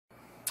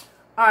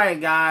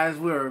Alright guys,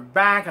 we're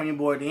back. I'm your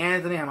boy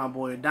D'Anthony, I have my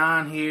boy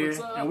Don here,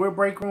 and we're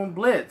Break Room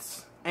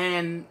Blitz.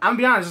 And I'm gonna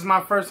be honest, this is my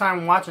first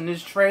time watching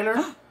this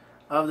trailer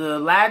of the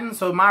Aladdin,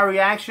 so my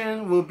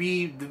reaction will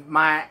be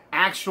my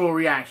actual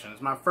reaction.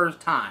 It's my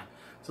first time.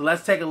 So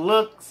let's take a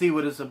look, see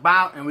what it's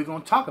about, and we're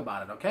gonna talk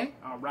about it, okay?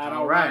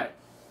 Alright.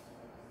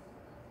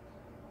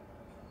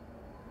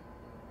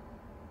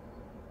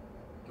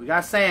 We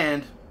got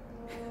sand.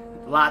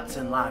 Lots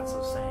and lots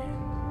of sand.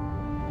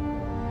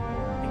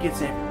 It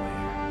gets everywhere.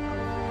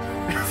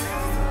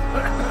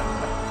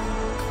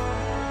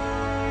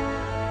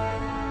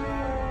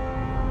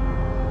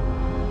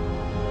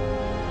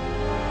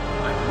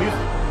 Like the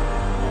music.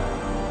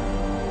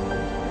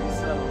 Pretty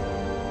subtle.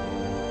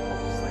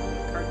 Just like a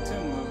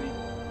cartoon movie.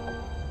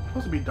 It's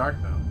supposed to be dark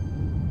though.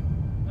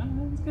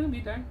 It's gonna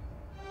be dark.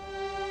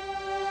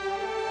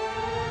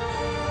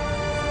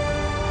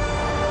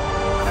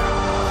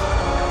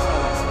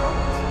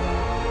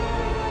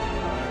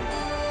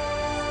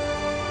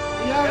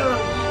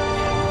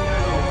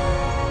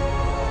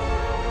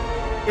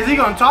 Is he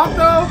gonna talk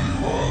though?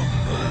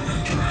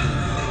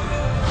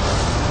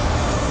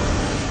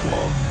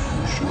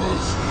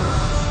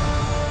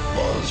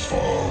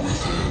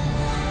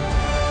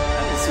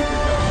 That is super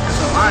dope.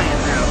 It's a lion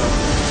now.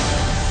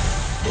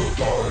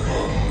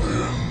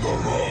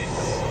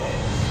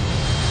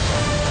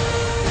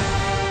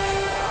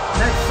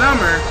 Next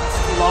summer. It's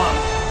too long.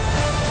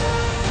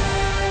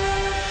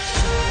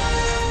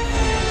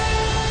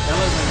 That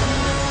was like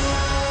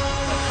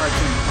a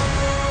cartoon.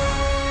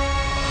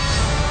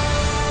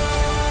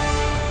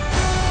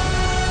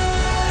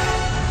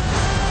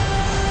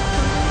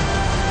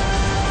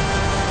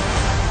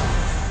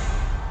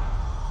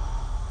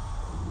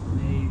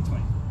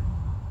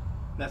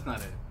 That's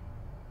not it.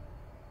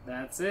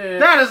 That's it.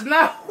 That is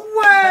not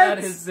what? That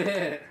is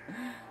it.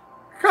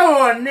 Come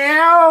on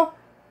now.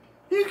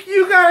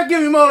 You gotta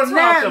give me more than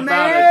that, Talk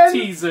man. about a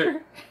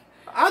teaser.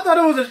 I thought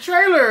it was a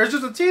trailer. It's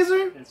just a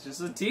teaser? It's just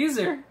a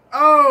teaser.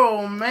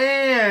 Oh,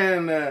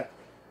 man.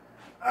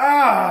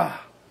 I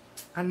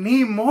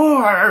need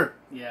more.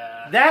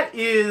 Yeah. That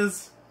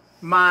is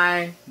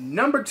my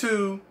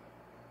 #2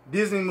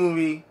 Disney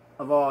movie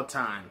of all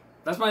time.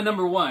 That's my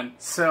number 1.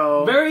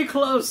 So Very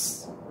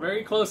close.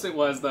 Very close it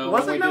was, though.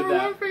 was when it we did #1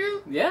 that. for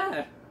you?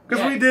 Yeah.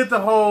 Because we did the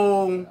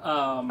whole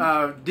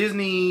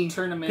Disney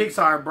tournament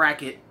Pixar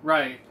bracket,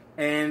 Right.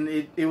 and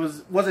it was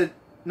it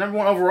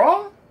 #1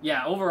 overall?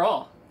 Yeah,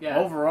 overall. Yeah.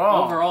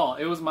 Overall. Overall.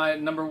 It was my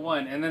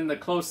 #1. And then the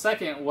close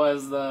second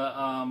was the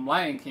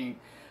Lion King.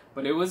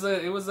 But it was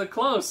a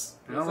close.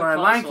 All right,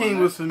 Lion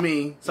King was for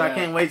me, so I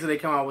can't wait till they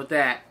come out with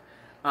that.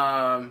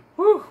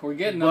 Whew, we're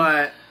getting them.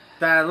 But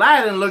the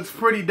Aladdin looks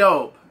pretty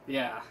dope.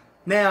 Yeah.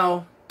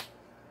 Now,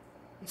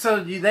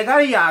 so they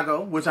got Iago,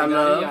 which I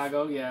love.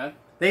 Iago, yeah.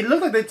 They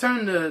look like they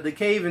turned the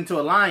cave into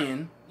a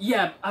lion.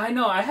 Yeah, I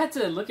know. I had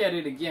to look at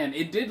it again.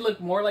 It did look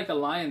more like a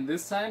lion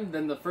this time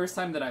than the first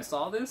time that I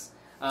saw this.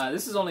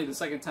 This is only the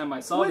second time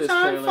I saw this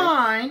trailer. Which I'm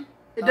fine.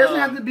 It doesn't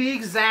have to be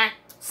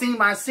exact scene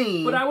by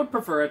scene. But I would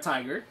prefer a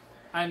tiger.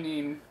 I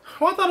mean...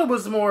 Well, I thought it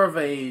was more of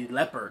a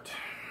leopard.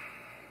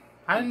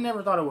 I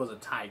never thought it was a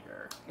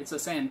tiger. It's a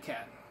sand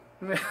cat.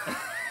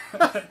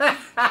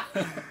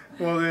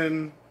 Well,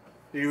 then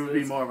it would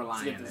be more of a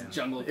lion. This then.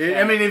 jungle cat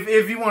I mean,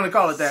 if you want to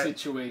call it that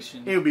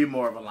situation, it would be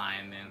more of a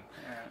lion then.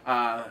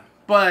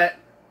 But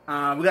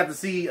we got to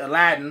see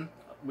Aladdin.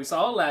 We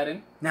saw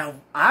Aladdin.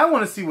 Now I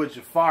want to see what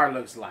Jafar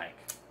looks like.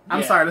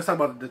 I'm sorry. Let's talk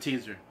about the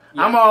teaser.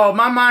 Yeah.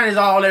 My mind is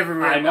all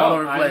everywhere. I know. All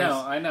over the place.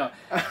 I know.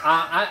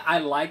 I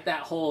like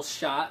that whole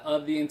shot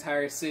of the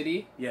entire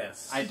city.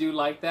 Yes, I do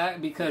like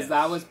that because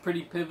that was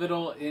pretty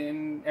pivotal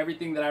in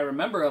everything that I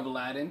remember of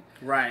Aladdin.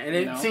 Right, and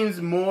it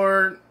seems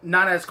more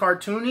not as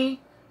cartoony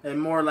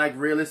and more like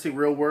realistic,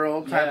 real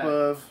world type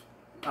of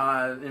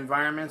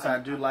environments. I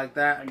do like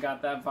that. I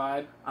got that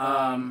vibe.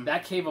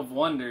 That Cave of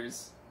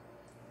Wonders.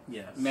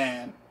 Yes,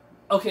 man.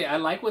 Okay, I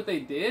like what they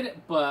did,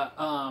 but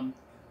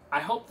I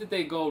hope that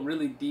they go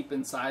really deep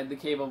inside the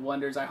Cave of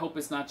Wonders. I hope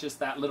it's not just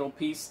that little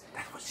piece.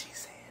 That's what she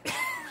said.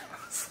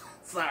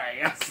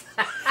 Sorry.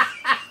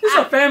 This is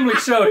a family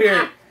show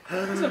here.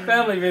 This is a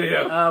family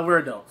video. We're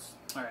adults.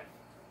 All right.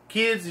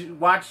 Kids,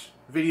 watch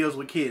videos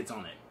with kids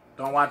on it.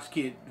 Don't watch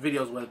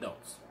videos with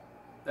adults.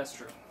 That's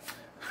true.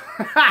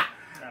 But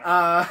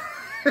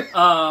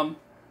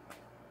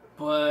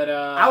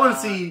I want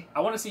to see. I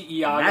want to see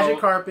Iago. Magic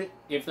carpet.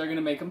 If they're gonna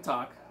make him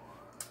talk,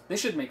 they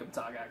should make him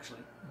talk.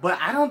 Actually. But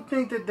I don't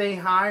think that they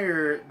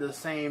hired the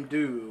same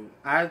dude.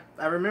 I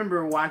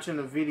remember watching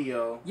a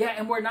video. Yeah,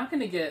 and we're not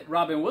going to get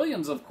Robin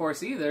Williams, of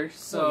course, either.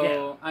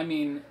 So, I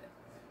mean...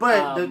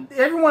 But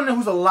everyone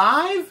who's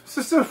alive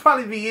should still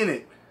probably be in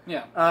it.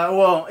 Yeah.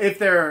 Well, if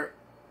they're,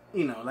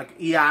 like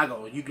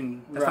Iago,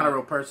 that's not a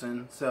real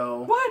person,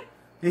 so... What?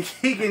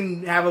 He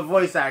can have a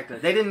voice actor.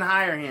 They didn't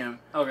hire him.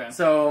 Okay.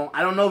 So,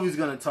 I don't know if he's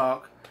going to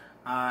talk.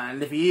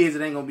 And if he is,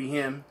 it ain't going to be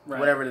him.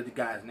 Right. Whatever the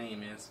guy's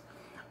name is.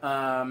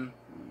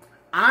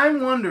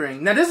 I'm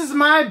wondering. Now, this is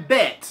my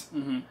bet.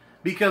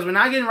 Because we're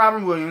not getting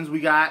Robin Williams. We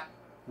got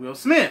Will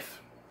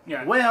Smith.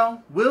 Yeah.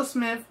 Well, Will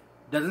Smith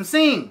Doesn't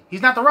sing.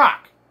 He's not The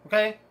Rock.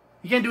 Okay?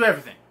 He can't do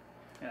everything.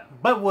 Yeah.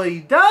 But what he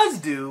does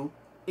do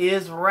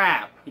is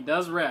rap. He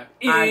does rap.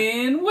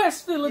 In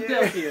West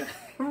Philadelphia. Yeah.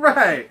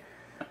 Right.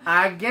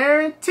 I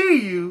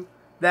guarantee you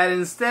that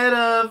instead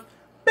of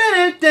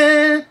dun,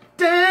 dun,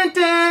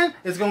 dun,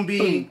 it's going to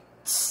be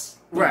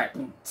right.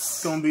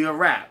 It's going to be a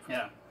rap.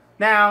 Yeah.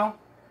 Now,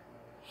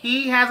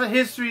 he has a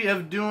history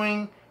of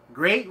doing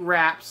great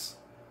raps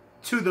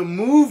to the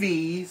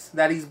movies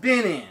that he's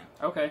been in.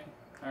 Okay.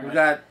 All right. We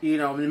got, the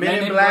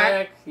Men in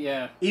Black.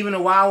 Yeah. Even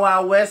the Wild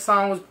Wild West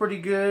song was pretty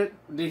good.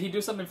 Did he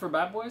do something for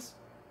Bad Boys?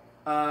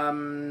 I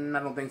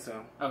don't think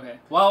so. Okay.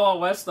 Wild Wild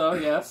West, though,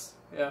 yes.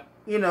 Yeah.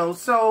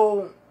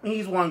 So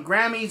he's won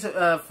Grammys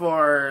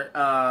for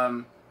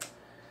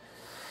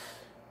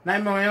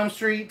Nightmare on Elm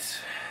Street.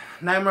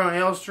 Nightmare on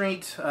Elm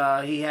Street.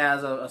 He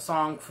has a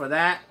song for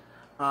that.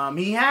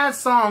 He has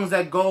songs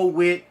that go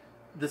with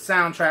the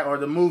soundtrack or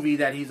the movie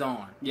that he's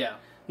on. Yeah.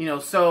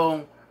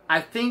 So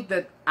I think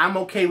that I'm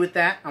okay with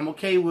that. I'm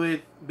okay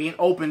with being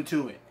open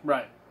to it.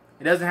 Right.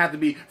 It doesn't have to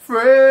be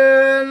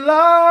friend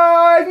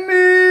like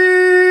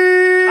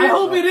me. I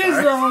hope it is,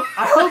 though.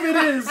 I hope it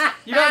is.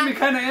 You got me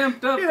kind of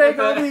amped up. It ain't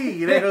gonna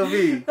be. It ain't gonna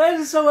be. That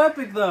is so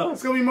epic, though.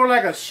 It's gonna be more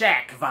like a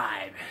Shaq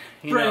vibe.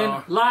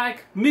 Friend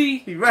like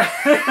me. Right.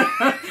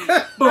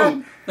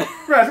 Boom.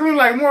 Right. It's gonna be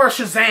like more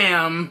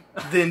Shazam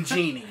than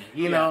Genie.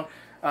 You know,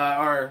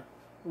 or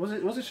was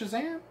it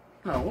Shazam?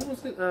 No. What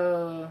was it?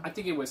 I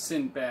think it was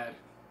Sinbad.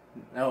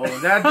 No,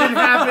 that didn't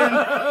happen.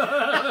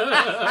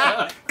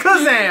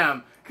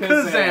 Kazam.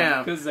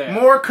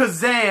 More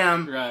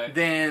Kazam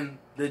than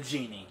the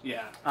Genie.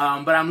 Yeah.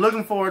 But I'm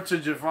looking forward to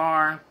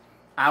Jafar.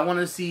 I want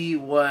to see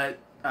what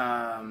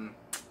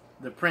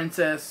the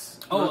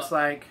princess looks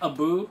like.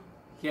 Abu.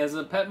 He has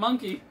a pet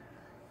monkey.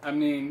 I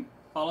mean,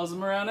 follows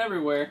him around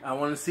everywhere. I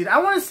want to see. I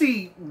want to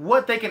see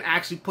what they can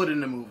actually put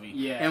in the movie.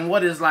 Yeah. And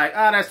what is like,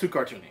 that's too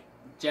cartoony.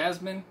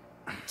 Jasmine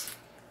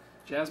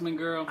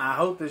girl. I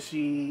hope that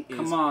she is.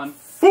 Come on.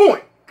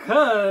 Fluent.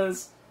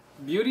 Cause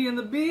Beauty and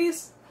the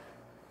Beast.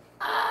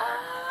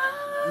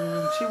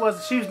 She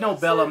was no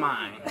Belle of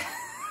mine.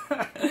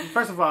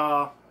 First of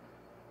all,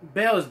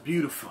 Belle is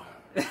beautiful.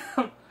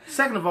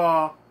 Second of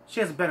all,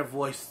 she has a better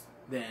voice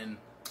than.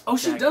 Oh,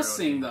 she does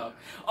sing though.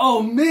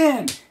 Oh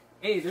man.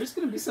 Hey, there's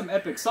gonna be some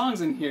epic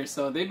songs in here,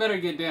 so they better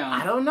get down.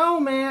 I don't know,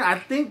 man. I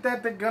think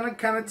that they're gonna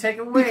kind of take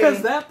away.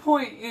 Because that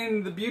point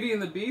in The Beauty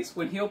and the Beast,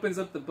 when he opens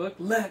up the book,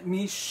 let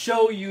me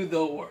show you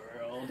the world.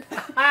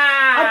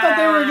 I thought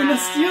they were gonna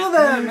steal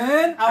that,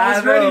 man. I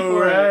was ready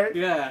for it.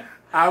 Yeah.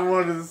 I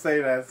wanted to say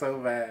that so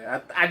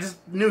bad. I just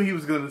knew he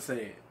was gonna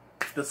say it.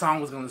 The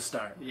song was gonna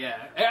start. Yeah.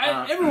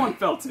 Everyone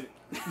felt it.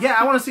 Yeah,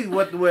 I want to see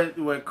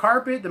what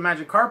carpet, the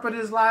magic carpet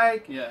is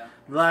like. Yeah.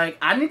 Like,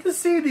 I need to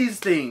see these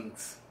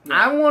things. Yeah.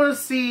 I want to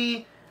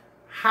see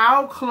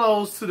how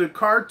close to the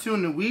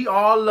cartoon that we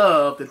all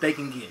love that they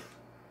can get.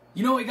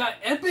 You know, it got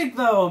epic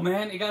though,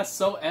 man. It got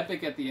so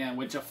epic at the end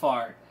with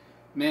Jafar.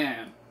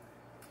 Man.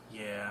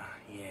 Yeah.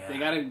 They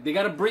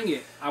gotta bring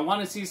it. I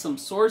want to see some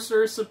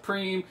Sorcerer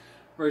Supreme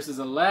versus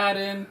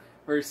Aladdin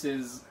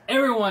versus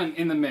everyone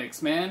in the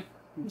mix, man.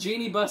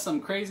 Genie busts some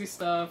crazy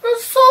stuff. The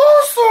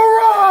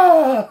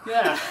sorcerer!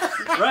 Yeah,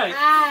 right.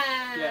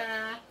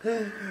 Yeah.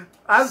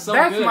 That's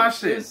good. My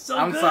shit.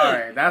 I'm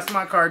sorry. That's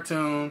my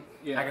cartoon.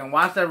 Yeah. I can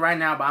watch that right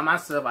now by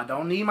myself. I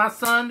don't need my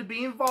son to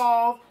be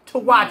involved to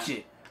watch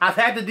it. I've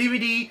had the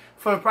DVD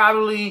for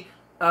probably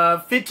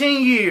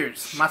 15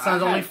 years. My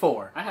son's only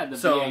 4. I had the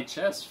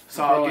VHS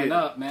growing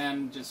up,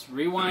 man. Just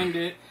rewind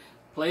it,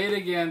 play it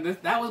again.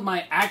 That was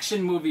my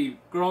action movie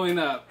growing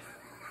up.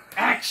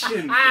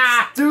 Action!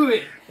 Let's do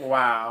it!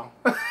 Wow.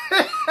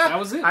 That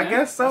was it, man. I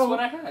guess so. That's what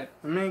I had.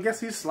 I mean, I guess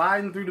he's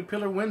sliding through the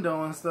pillar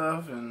window and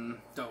stuff, and...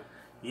 Dope.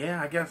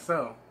 Yeah, I guess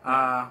so.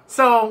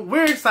 So,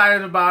 we're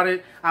excited about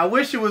it. I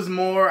wish it was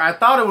more. I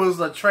thought it was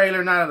a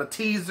trailer, not a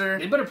teaser.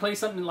 They better play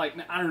something like,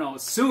 I don't know,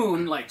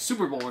 soon, like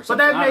Super Bowl or something.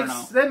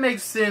 But that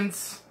makes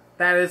sense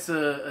that it's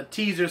a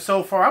teaser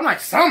so far. I'm like,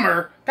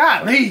 summer?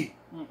 Golly!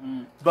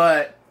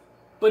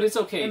 But it's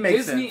okay.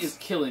 Disney is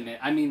killing it.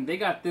 I mean, they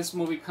got this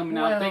movie coming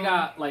out. They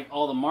got, like,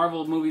 all the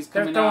Marvel movies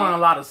coming out. They're throwing a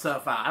lot of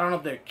stuff out. I don't know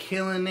if they're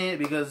killing it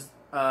because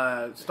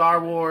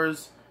Star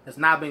Wars has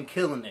not been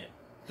killing it.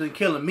 It's been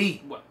killing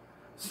me. Well,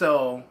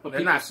 so,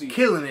 they're not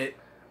killing it.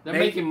 They're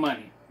making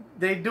money.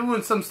 They're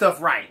doing some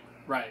stuff right.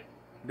 Right.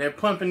 They're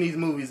pumping these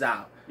movies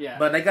out. Yeah.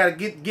 But they got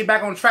to get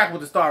back on track with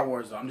the Star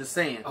Wars, though. I'm just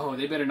saying. Oh,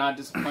 they better not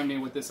disappoint me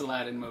with this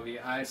Aladdin movie.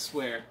 I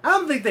swear. I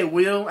don't think they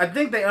will. I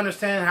think they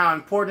understand how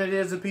important it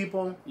is to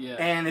people. Yeah.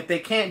 And if they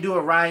can't do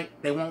it right,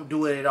 they won't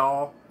do it at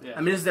all. Yeah.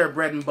 I mean, this is their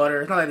bread and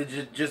butter. It's not like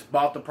they just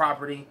bought the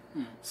property.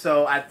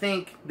 So I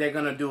think they're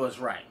going to do us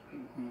right.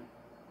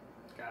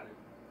 Got it.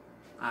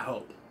 I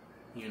hope.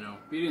 You know.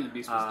 Beauty and the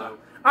Beast was dope.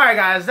 Alright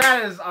guys,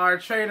 that is our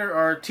trailer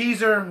or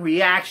teaser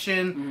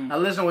reaction. Now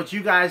listen to what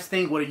you guys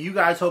think. What are you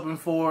guys hoping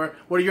for?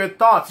 What are your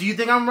thoughts? Do you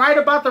think I'm right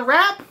about the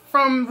rap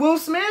from Will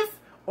Smith?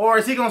 Or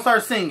is he going to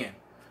start singing?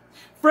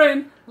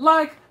 Friend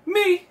like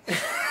me.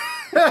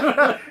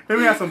 Maybe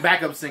we have some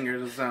backup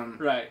singers or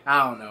something. Right.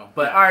 I don't know.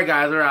 But alright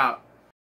guys, we're out.